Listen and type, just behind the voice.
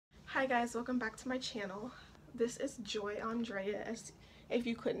Hi guys, welcome back to my channel. This is Andrea, as if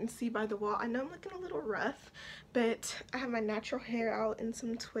you couldn't see by the wall. I know I'm looking a little rough, but I have my natural hair out in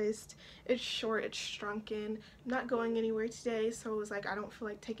some twist. It's short, it's shrunken. I'm not going anywhere today, so it was like I don't feel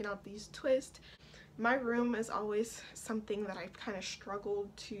like taking out these twists. My room is always something that I've kind of struggled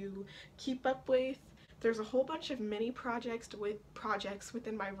to keep up with. There's a whole bunch of mini projects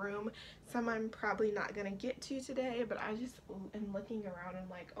within my room. Some I'm probably not gonna get to today, but I just am looking around and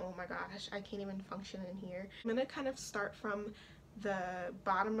like, oh my gosh, I can't even function in here. I'm gonna kind of start from the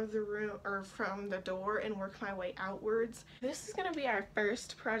bottom of the room, or from the door, and work my way outwards. This is gonna be our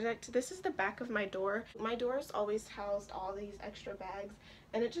first project. This is the back of my door. My door's always housed all these extra bags,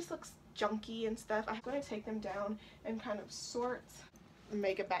 and it just looks junky and stuff. I'm going to take them down and kind of sort,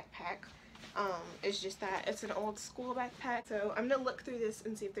 make a backpack. It's just that it's an old school backpack, so I'm gonna look through this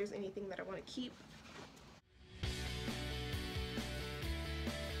and see if there's anything that I want to keep.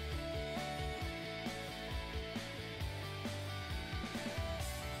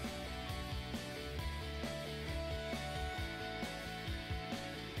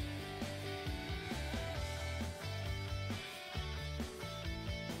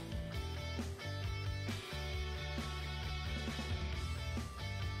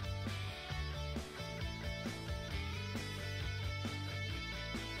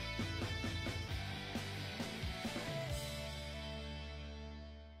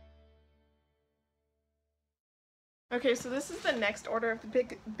 Okay, so this is the next order of the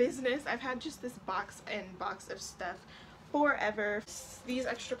big business. I've had just this box of stuff forever. These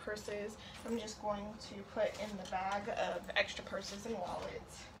extra purses, I'm just going to put in the bag of extra purses and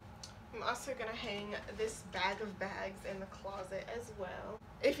wallets. I'm also going to hang this bag of bags in the closet as well.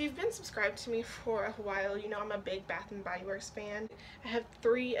 If you've been subscribed to me for a while, you know I'm a big Bath & Body Works fan. I have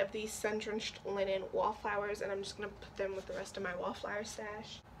 3 of these sun-drenched linen wallflowers, and I'm just going to put them with the rest of my wallflower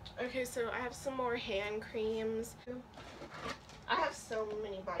stash. Okay, so I have some more hand creams. I have so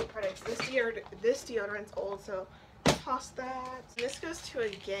many body products. This deodorant's old, so toss that. This goes to a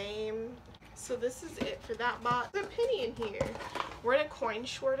game. So this is it for that box. There's a penny in here. We're in a coin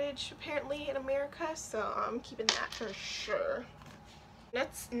shortage apparently in America, so I'm keeping that for sure.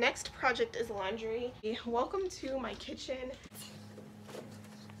 Next project is laundry. Welcome to my kitchen.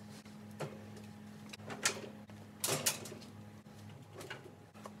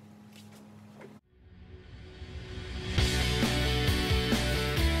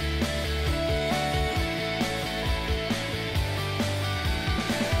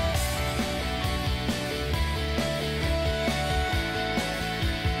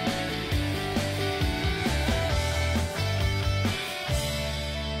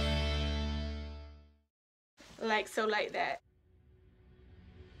 Like that.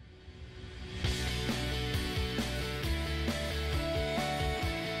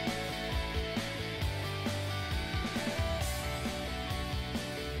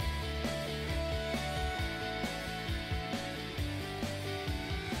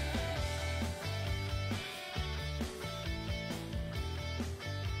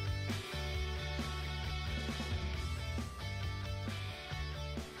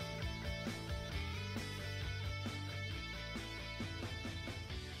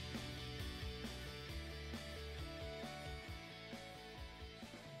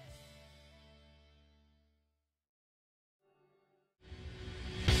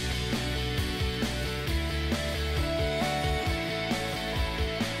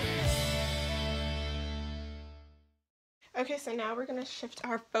 Okay, so now we're gonna shift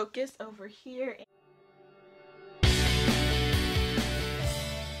our focus over here.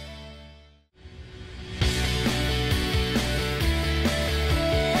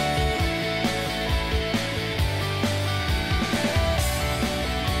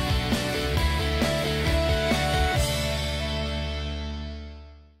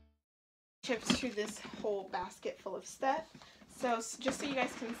 Shift to this whole basket full of stuff. So just so you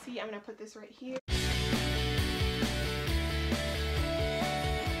guys can see, I'm gonna put this right here.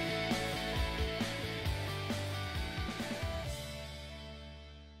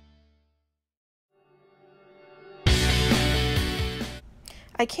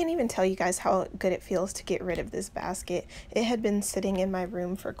 I can't even tell you guys how good it feels to get rid of this basket. It had been sitting in my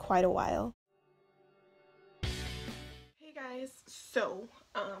room for quite a while. Hey guys, so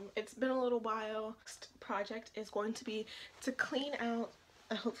it's been a little while. Next project is going to be to clean out,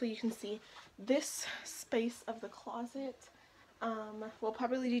 hopefully you can see, this space of the closet. We'll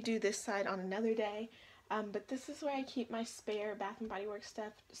probably do this side on another day. But this is where I keep my spare Bath & Body Works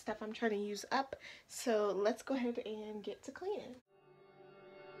stuff I'm trying to use up. So let's go ahead and get to cleaning.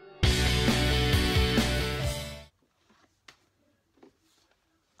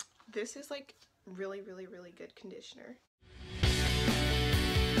 this is like really, really, really good conditioner.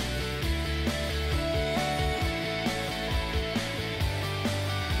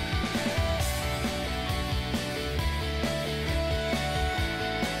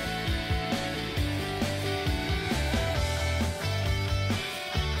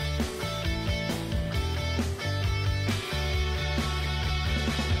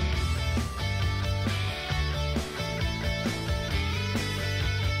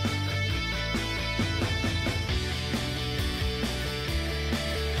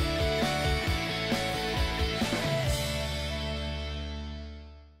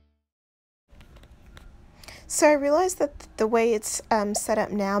 So I realized that the way it's set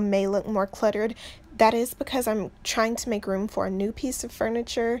up now may look more cluttered. That is because I'm trying to make room for a new piece of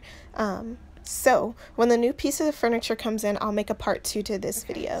furniture. So when the new piece of furniture comes in, I'll make a part 2 to this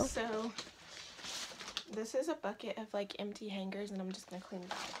video. So this is a bucket of like empty hangers, and I'm just gonna clean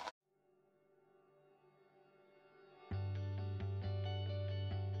that.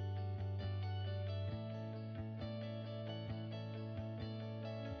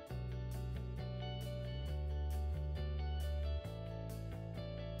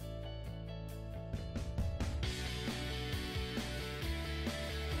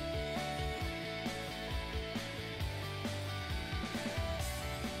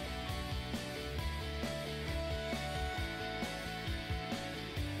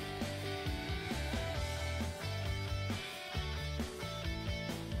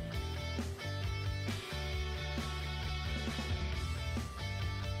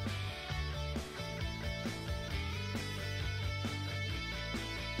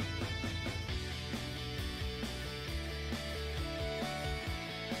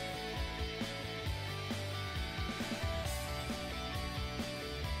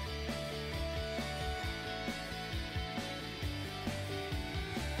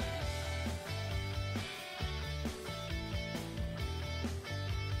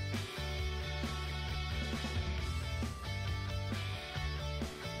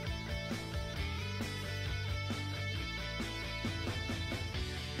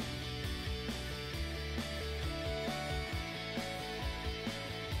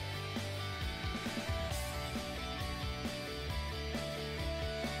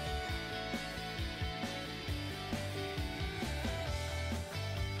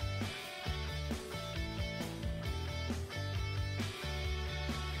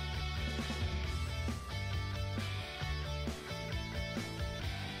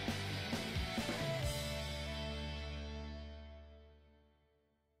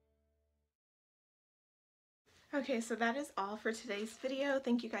 Okay, so that is all for today's video.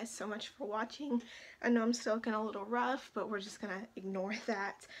 Thank you guys so much for watching. I know I'm still looking a little rough, but we're just gonna ignore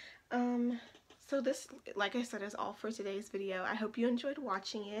that. So this, like I said, is all for today's video. I hope you enjoyed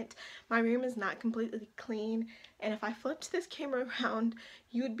watching it. My room is not completely clean, and if I flipped this camera around,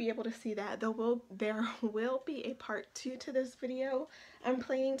 you would be able to see that. There will be a part 2 to this video. I'm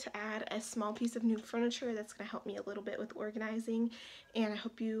planning to add a small piece of new furniture that's going to help me a little bit with organizing, and I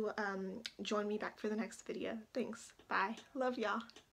hope you join me back for the next video. Thanks. Bye. Love y'all.